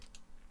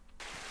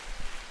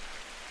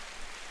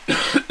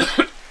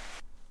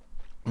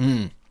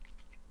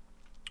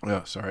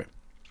Sorry.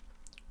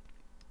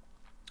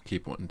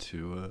 Keep wanting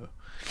to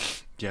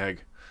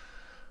gag.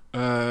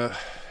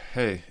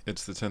 Hey,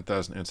 it's the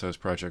 10,000 Insights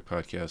Project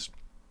podcast.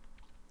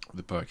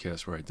 The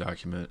podcast where I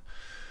document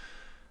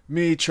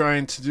me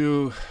trying to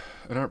do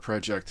an art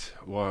project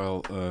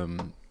while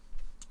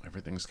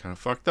everything's kind of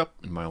fucked up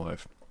in my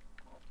life.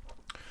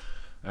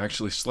 I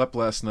actually slept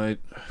last night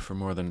for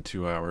more than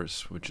 2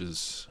 hours, which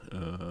is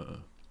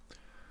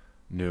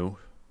new.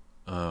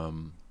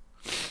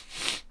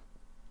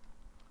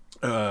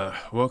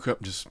 Woke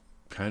up just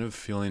kind of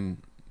feeling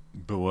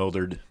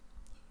bewildered.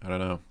 I don't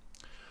know.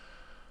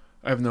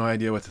 I have no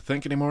idea what to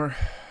think anymore.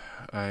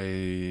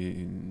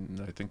 I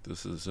think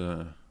this is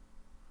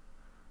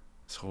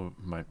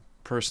my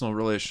personal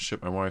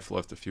relationship. My wife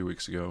left a few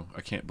weeks ago.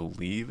 I can't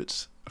believe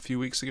it's a few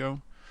weeks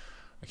ago.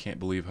 I can't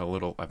believe how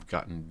little I've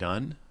gotten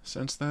done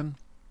since then.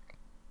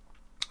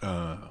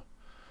 Can't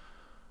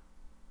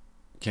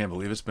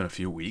believe it's been a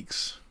few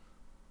weeks.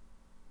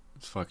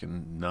 It's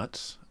fucking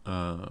nuts.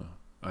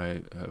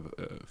 I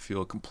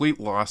feel a complete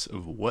loss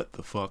of what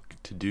the fuck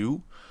to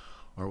do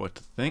or what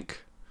to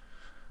think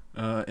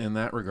in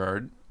that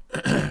regard.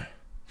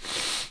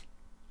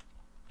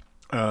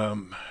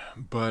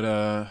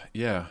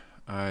 Yeah,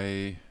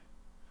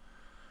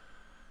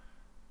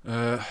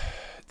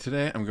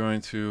 today I'm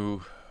going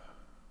to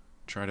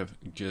try to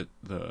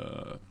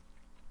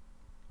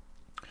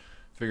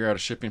figure out a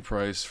shipping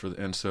price for the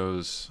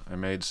Ensos. I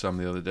made some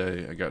the other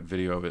day. I got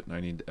video of it and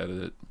I need to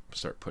edit it,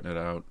 start putting it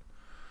out.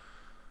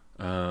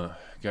 Got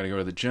to go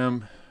to the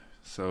gym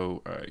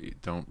so I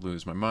don't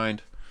lose my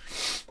mind.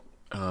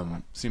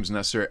 Seems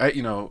necessary.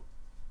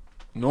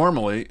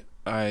 Normally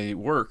I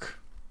work.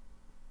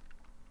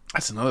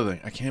 That's another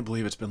thing. I can't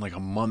believe it's been like a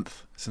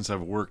month since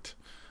I've worked.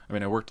 I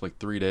mean, I worked like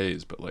 3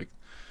 days, but like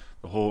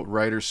the whole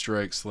writer's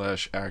strike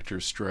 /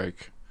 actor's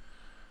strike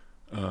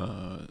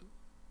has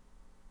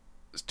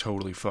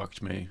totally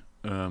fucked me.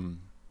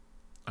 I'm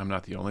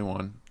not the only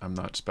one. I'm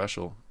not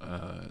special.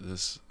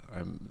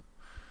 I'm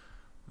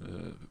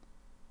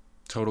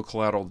total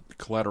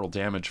collateral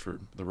damage for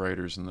the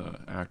writers and the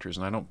actors,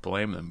 and I don't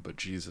blame them, but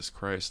Jesus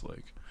Christ,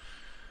 like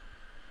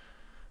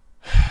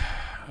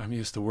I'm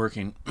used to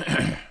working.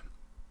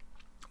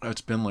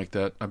 It's been like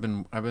that. I've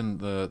been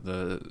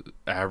the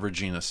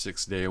averaging a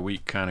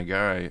 6-day-a-week kind of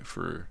guy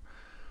for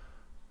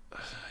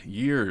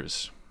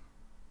years,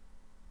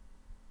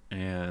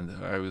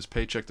 and I was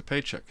paycheck to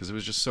paycheck because it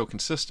was just so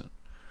consistent.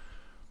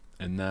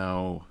 And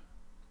now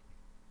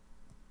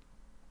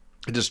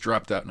it just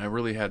dropped out, and I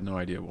really had no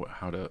idea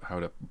how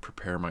to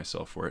prepare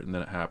myself for it. And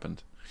then it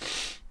happened.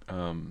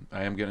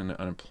 I am getting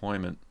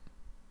unemployment,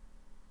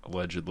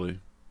 allegedly.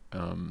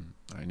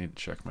 I need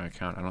to check my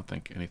account. I don't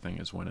think anything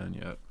has went in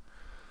yet.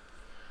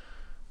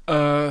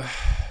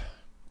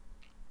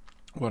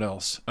 What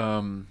else?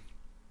 I'm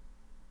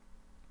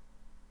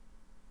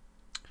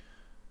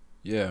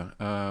going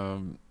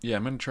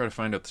to try to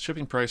find out the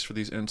shipping price for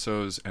these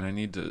Ensos, and I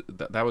need to.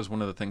 That was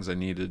one of the things I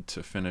needed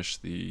to finish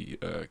the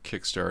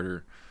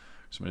Kickstarter.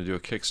 So I'm going to do a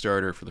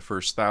Kickstarter for the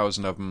first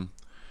 1,000 of them.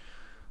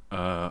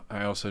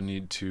 I also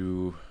need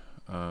to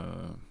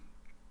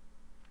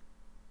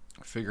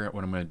figure out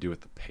what I'm going to do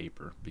with the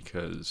paper,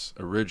 because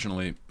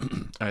originally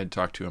I had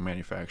talked to a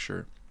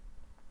manufacturer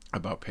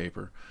about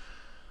paper,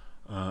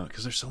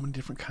 because there's so many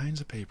different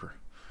kinds of paper,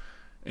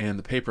 and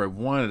the paper I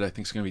wanted, I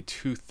think, is going to be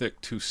too thick,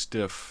 too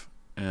stiff,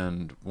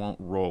 and won't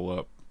roll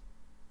up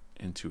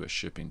into a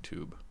shipping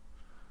tube,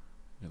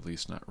 at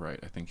least not right.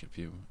 I think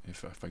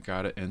if I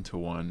got it into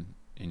one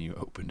and you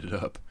opened it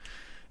up,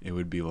 it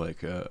would be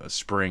like a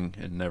spring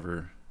and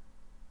never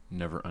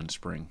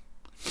unspring.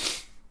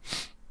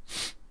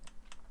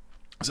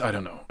 So I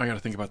don't know. I got to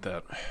think about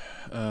that.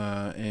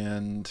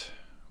 And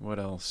what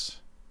else?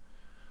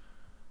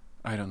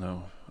 I don't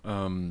know.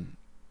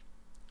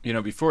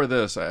 Before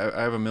this,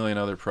 I have a million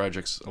other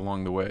projects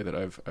along the way that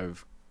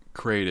I've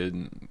created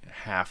and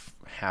half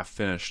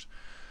finished.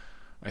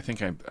 I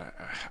think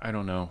I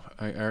don't know.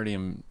 I already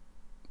am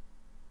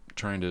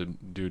trying to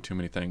do too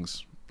many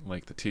things,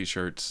 like the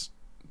t-shirts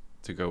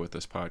to go with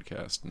this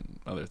podcast and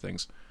other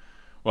things.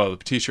 Well,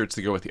 the t-shirts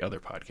to go with the other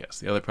podcast.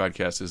 The other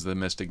podcast is the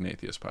Mystic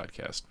Nathius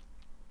podcast.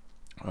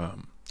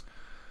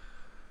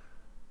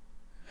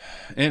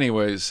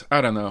 Anyways,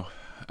 I don't know.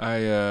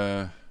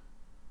 I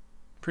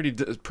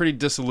pretty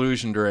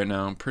disillusioned right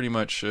now. I'm pretty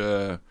much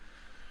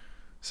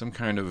some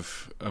kind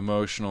of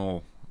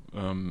emotional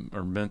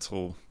or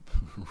mental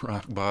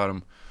rock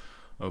bottom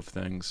of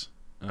things.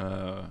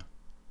 I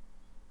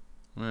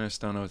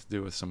just don't know what to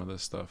do with some of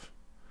this stuff.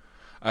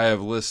 I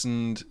have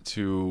listened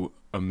to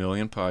a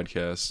million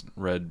podcasts,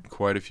 read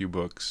quite a few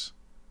books,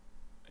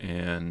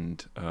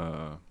 and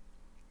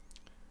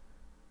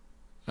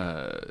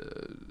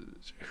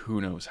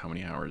who knows how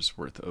many hours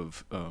worth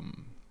of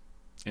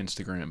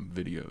Instagram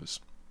videos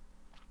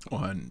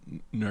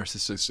on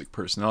narcissistic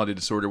personality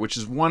disorder, which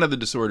is one of the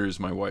disorders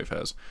my wife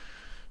has.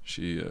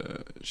 She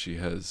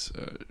has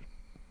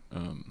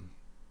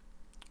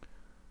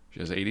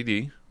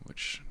ADD,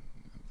 which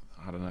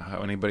I don't know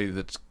how anybody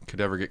that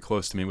could ever get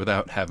close to me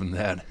without having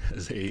that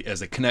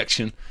as a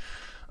connection.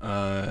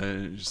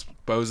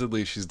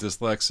 Supposedly she's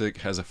dyslexic,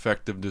 has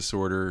affective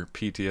disorder,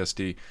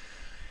 PTSD.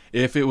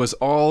 If it was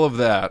all of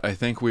that, I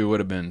think we would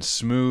have been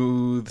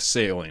smooth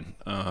sailing.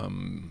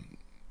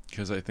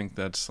 Because I think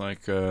that's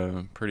like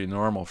pretty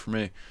normal for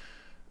me.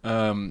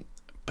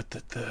 But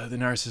the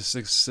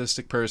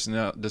narcissistic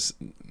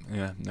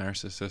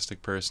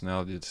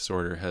personality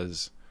disorder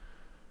has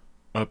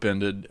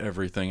upended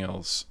everything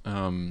else.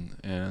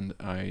 And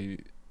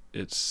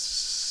it's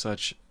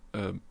such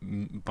a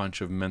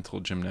bunch of mental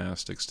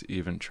gymnastics to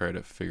even try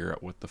to figure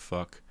out what the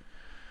fuck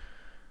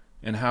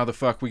and how the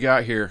fuck we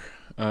got here.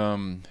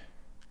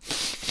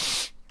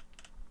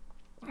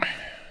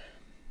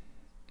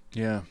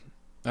 Yeah,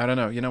 I don't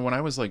know. When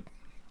I was like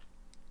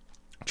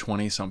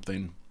 20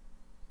 something,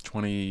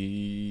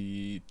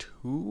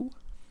 22,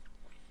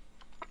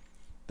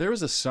 there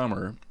was a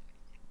summer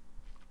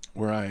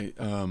where I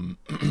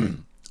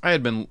I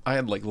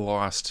had like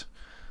lost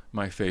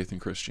my faith in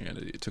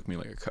Christianity. It took me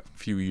like a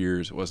few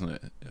years. It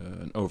wasn't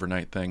an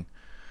overnight thing.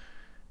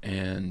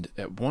 And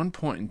at one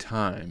point in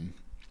time,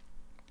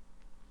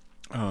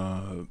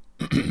 I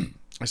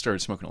started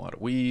smoking a lot of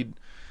weed.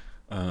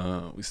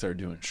 We started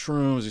doing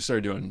shrooms. We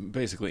started doing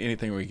basically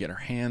anything we could get our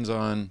hands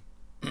on.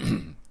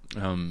 I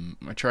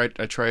tried,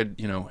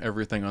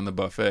 everything on the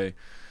buffet.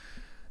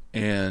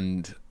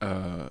 And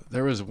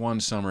there was one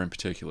summer in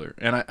particular,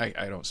 and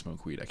I don't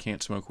smoke weed. I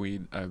can't smoke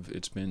weed.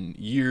 It's been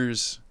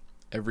years.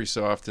 Every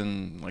so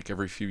often, like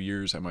every few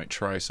years, I might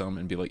try some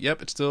and be like,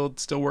 "Yep, it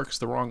still works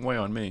the wrong way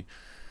on me."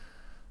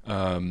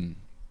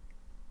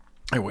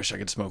 I wish I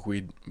could smoke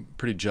weed. I'm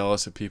pretty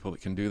jealous of people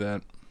that can do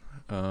that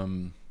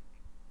and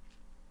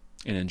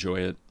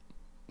enjoy it.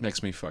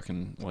 Makes me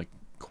fucking like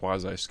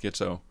quasi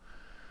schizo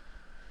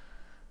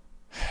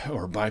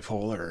or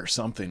bipolar or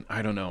something.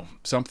 I don't know.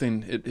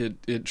 Something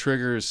it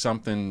triggers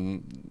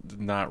something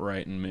not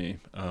right in me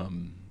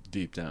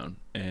deep down.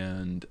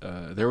 And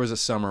there was a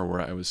summer where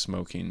I was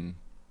smoking,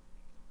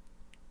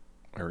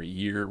 or a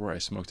year where I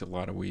smoked a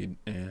lot of weed,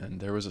 and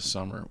there was a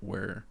summer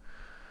where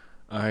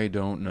I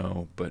don't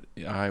know, but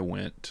I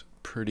went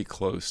pretty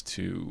close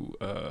to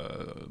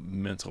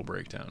mental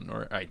breakdown,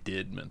 or I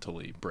did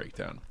mentally break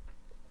down.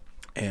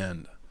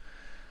 And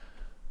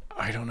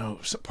I don't know.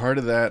 So part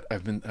of that,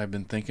 I've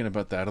been thinking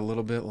about that a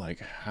little bit, like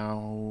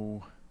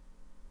how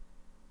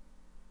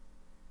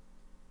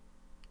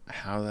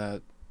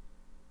that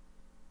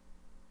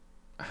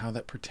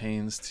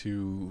pertains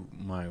to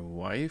my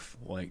wife,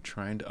 like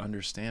trying to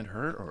understand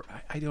her, or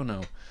I don't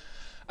know.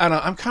 I don't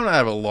know. I'm kind of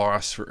at a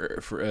loss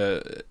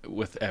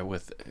with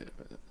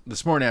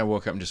this morning. I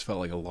woke up and just felt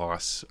like a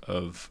loss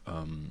of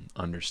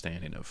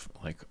understanding of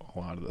like a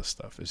lot of this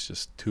stuff. It's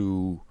just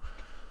too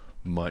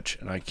much,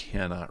 and I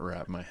cannot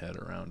wrap my head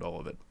around all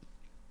of it.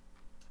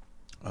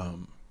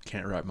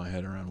 Can't wrap my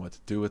head around what to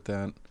do with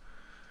that.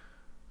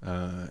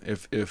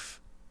 If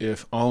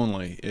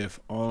only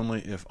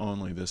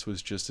this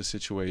was just a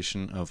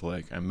situation of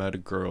like I met a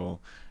girl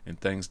and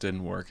things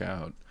didn't work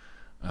out.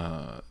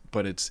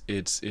 But it's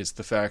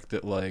the fact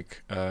that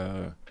like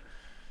her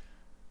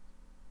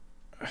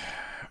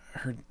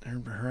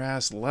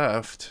ass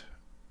left,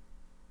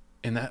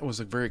 and that was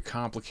a very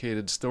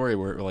complicated story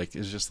where like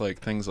it's just like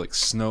things like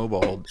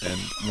snowballed and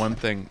one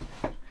thing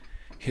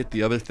hit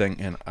the other thing,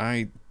 and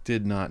I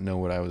did not know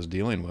what I was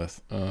dealing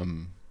with.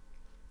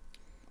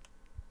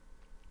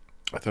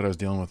 I thought I was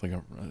dealing with like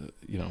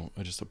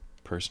just a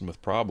person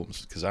with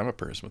problems, because I'm a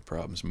person with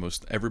problems.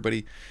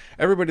 Everybody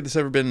that's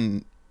ever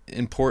been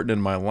important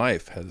in my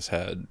life has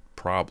had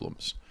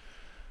problems.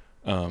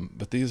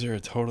 But these are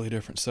a totally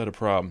different set of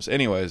problems.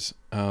 Anyways,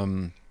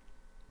 but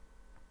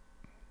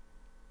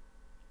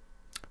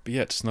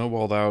yeah, it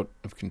snowballed out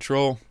of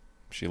control.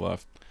 She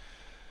left.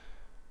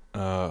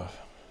 What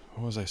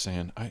was I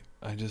saying? I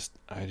just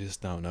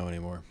don't know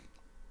anymore.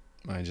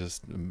 I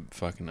just am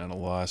fucking at a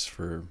loss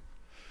for...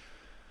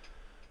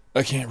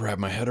 I can't wrap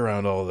my head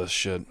around all this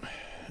shit.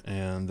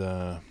 And,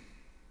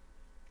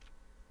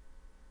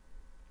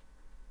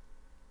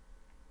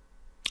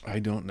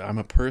 I'm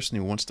a person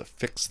who wants to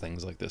fix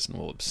things like this and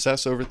will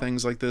obsess over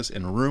things like this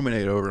and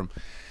ruminate over them.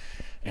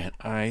 And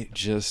I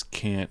just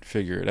can't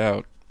figure it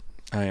out.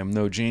 I am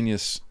no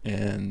genius.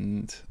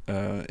 And,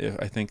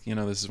 I think,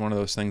 this is one of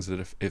those things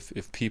that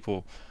if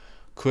people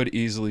could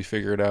easily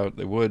figure it out,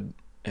 they would.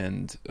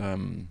 And,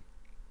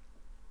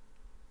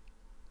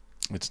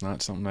 it's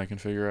not something I can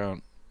figure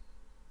out.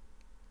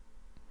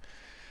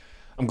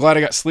 I'm glad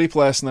I got sleep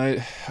last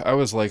night. I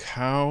was like,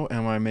 how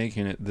am I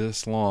making it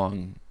this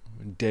long?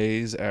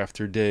 Days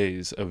after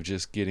days of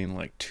just getting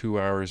like 2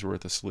 hours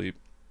worth of sleep.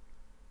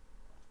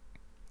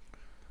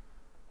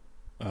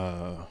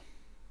 Yeah.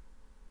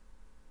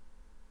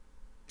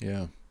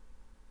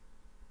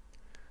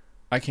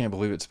 I can't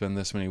believe it's been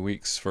this many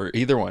weeks for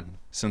either one,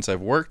 since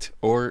I've worked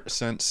or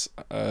since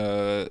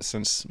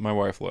my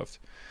wife left.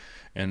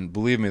 And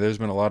believe me, there's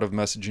been a lot of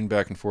messaging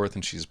back and forth,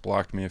 and she's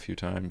blocked me a few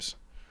times.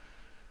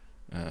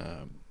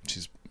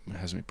 She's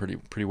has me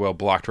pretty well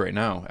blocked right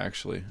now,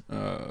 actually.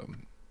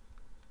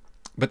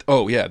 But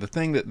oh yeah, the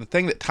thing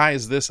that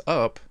ties this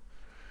up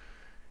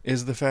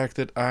is the fact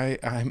that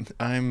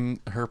I'm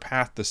her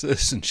path to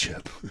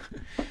citizenship.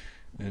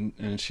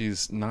 And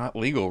she's not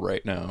legal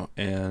right now,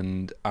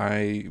 and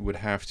I would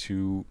have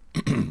to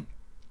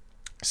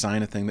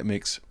sign a thing that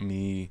makes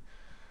me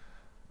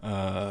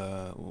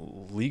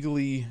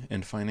legally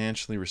and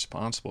financially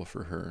responsible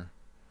for her.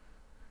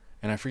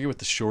 And I forget what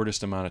the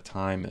shortest amount of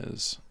time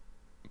is,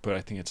 but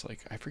I think it's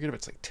like, I forget if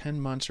it's like 10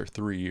 months or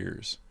 3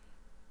 years.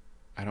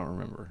 I don't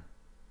remember.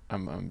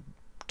 I'm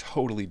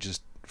totally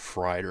just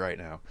fried right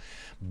now.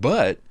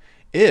 But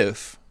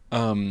if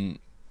depending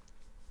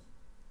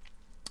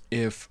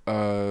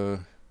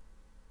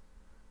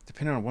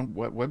on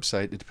what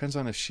website, it depends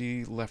on if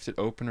she left it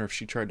open or if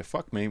she tried to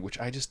fuck me, which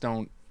I just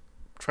don't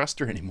trust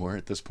her anymore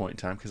at this point in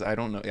time, because I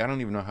don't know, I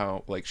don't even know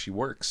how like she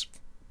works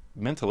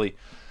mentally.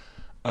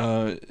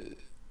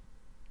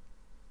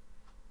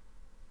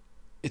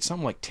 It's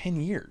something like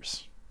 10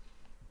 years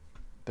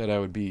that I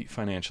would be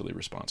financially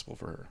responsible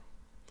for her.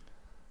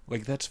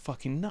 Like, that's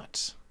fucking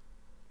nuts.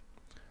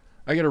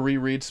 I gotta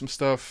reread some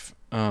stuff,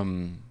 but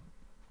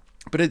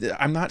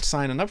I'm not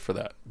signing up for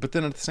that. But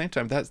then at the same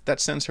time, that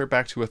sends her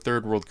back to a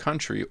third world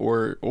country,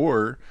 or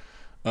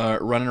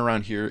running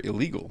around here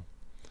illegal,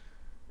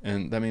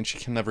 and that means she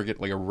can never get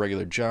like a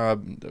regular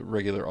job,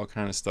 regular all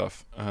kind of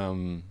stuff,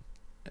 and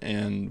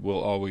will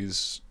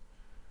always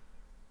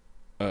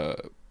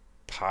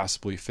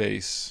possibly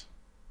face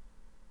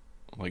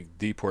like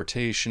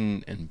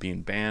deportation and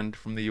being banned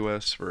from the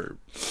U.S. for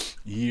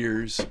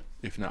years,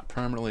 if not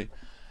permanently.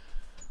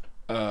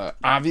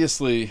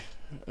 Obviously,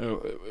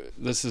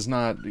 this is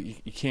not,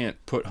 you can't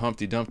put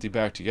Humpty Dumpty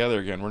back together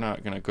again. We're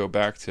not going to go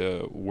back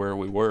to where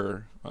we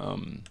were,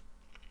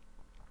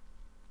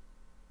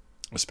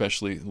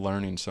 especially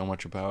learning so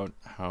much about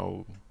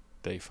how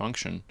they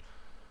function.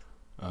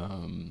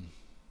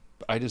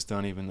 I just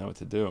don't even know what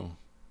to do.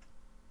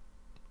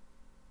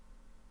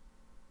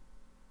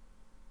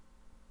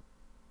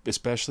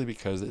 Especially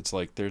because it's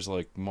like there's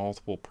like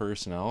multiple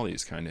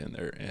personalities kind of in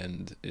there,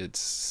 and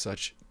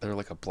they're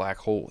like a black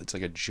hole. It's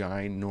like a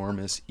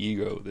ginormous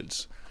ego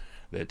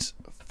that's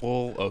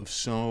full of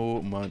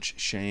so much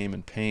shame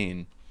and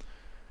pain.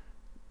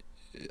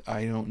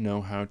 I don't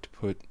know how to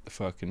put the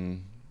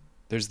fucking,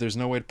 there's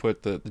no way to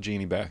put the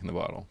genie back in the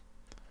bottle.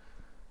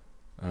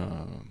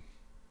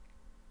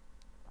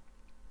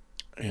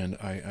 And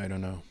I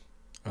don't know.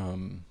 I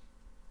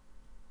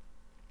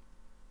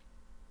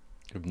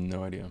have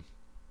no idea.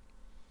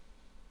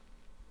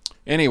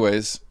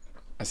 Anyways,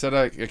 I said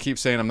I keep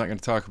saying I'm not going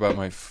to talk about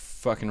my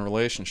fucking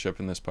relationship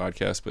in this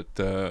podcast, but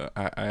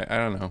I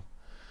don't know.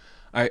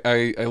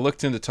 I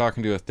looked into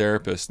talking to a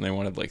therapist, and they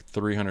wanted like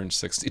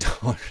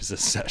 $360 a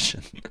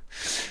session.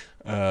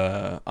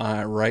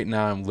 Right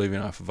now I'm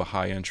living off of a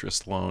high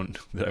interest loan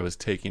that I was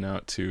taking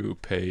out to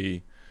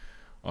pay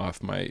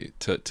off my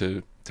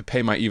to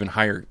pay my even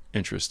higher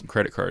interest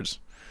credit cards.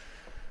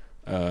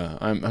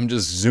 I'm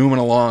just zooming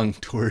along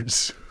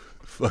towards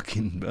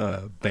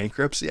fucking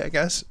bankruptcy, I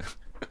guess.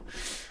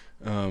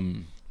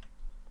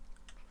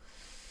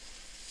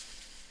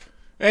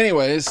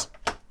 Anyways,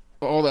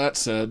 all that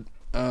said,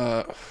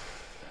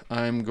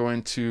 I'm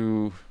going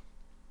to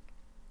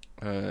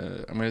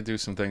do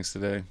some things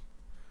today,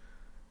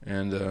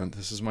 and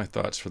this is my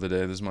thoughts for the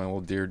day. This is my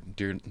little dear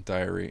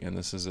diary, and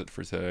this is it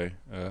for today.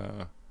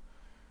 I'm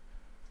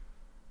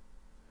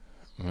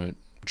gonna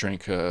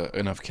drink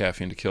enough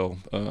caffeine to kill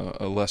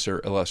a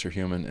lesser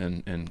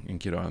human, and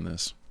get on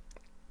this.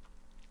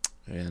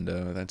 And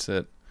that's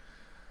it.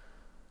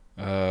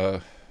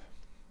 If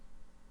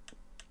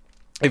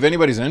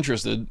anybody's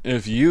interested,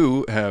 if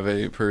you have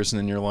a person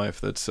in your life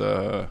that's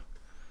that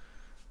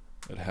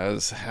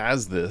has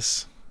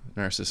this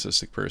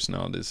narcissistic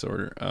personality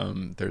disorder,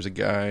 there's a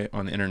guy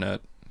on the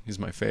internet. He's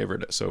my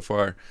favorite so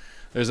far.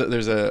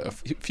 There's a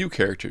few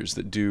characters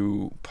that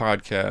do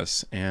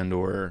podcasts and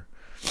or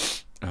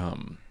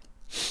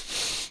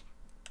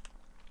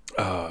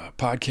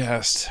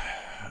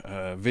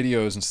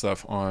videos and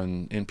stuff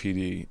on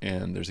NPD,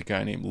 and there's a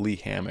guy named Lee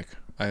Hammock.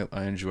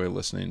 I enjoy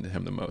listening to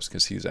him the most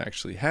because he's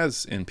actually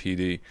has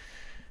NPD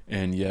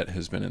and yet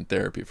has been in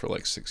therapy for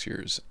like 6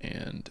 years,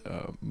 and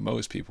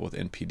most people with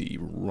NPD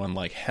run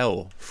like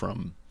hell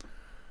from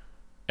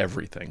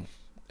everything,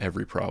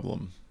 every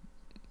problem,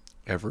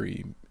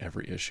 every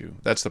issue.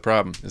 That's the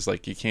problem. It's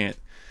like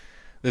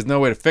there's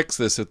no way to fix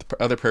this if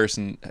the other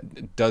person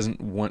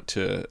wants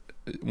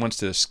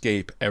to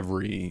escape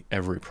every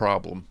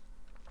problem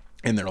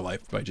in their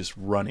life by just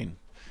running.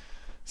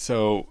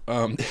 So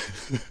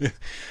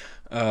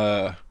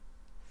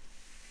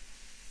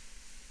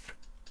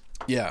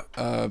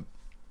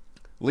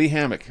Lee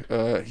Hammock,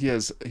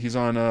 he's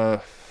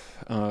on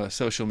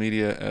social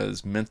media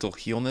as Mental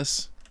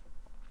Healness,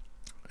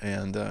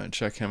 and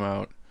check him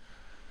out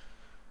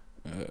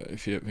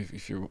if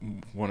you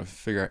want to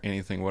figure out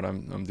anything what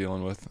I'm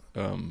dealing with,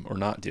 or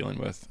not dealing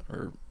with,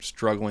 or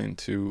struggling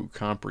to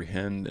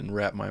comprehend and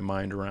wrap my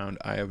mind around.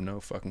 I have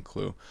no fucking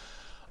clue.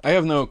 I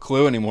have no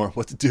clue anymore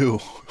what to do.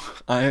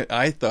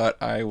 I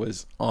thought I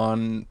was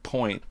on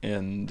point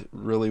and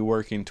really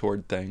working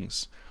toward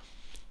things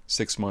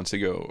 6 months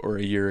ago or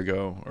a year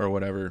ago or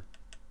whatever.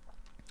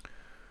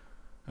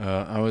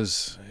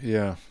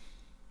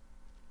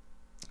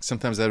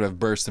 Sometimes I'd have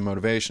bursts of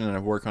motivation and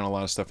I'd work on a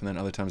lot of stuff, and then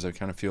other times I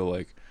kind of feel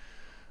like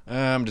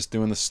I'm just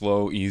doing the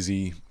slow,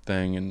 easy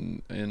thing,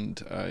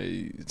 and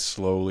I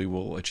slowly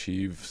will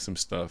achieve some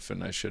stuff,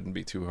 and I shouldn't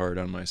be too hard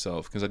on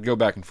myself, because I'd go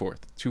back and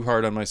forth. Too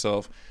hard on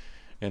myself,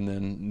 and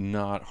then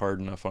not hard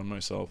enough on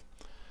myself.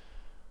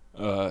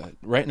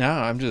 Right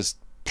now, I'm just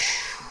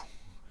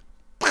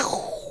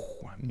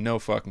no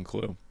fucking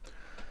clue.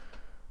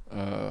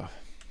 But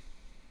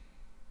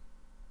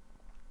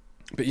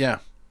yeah.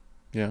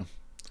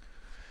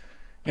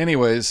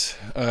 Anyways,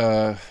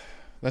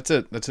 that's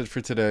it. That's it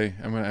for today.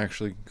 I'm gonna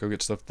actually go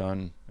get stuff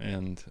done,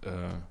 and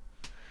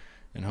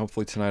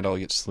hopefully tonight I'll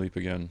get sleep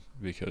again,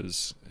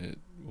 because it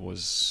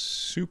was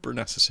super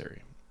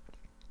necessary.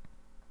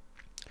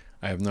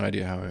 I have no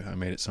idea how I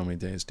made it so many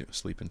days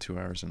sleeping 2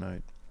 hours a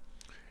night,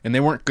 and they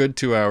weren't good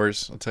 2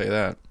 hours. I'll tell you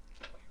that.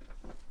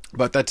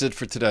 But that's it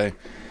for today.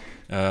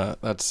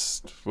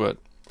 That's what,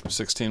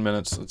 16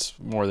 minutes. It's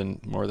more than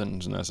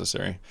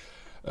necessary.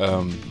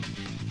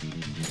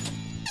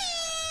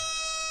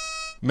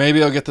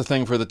 Maybe I'll get the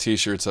thing for the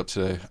t-shirts up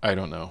today. I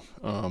don't know.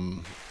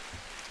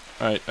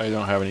 I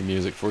don't have any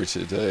music for you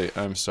today.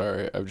 I'm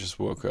sorry. I just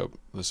woke up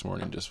this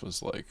morning, just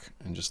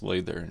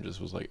laid there and just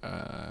was like,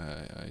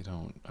 I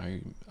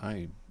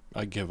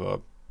give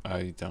up.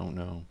 I don't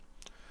know.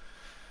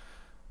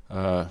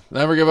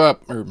 Never give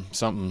up or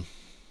something.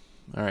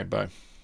 All right, bye.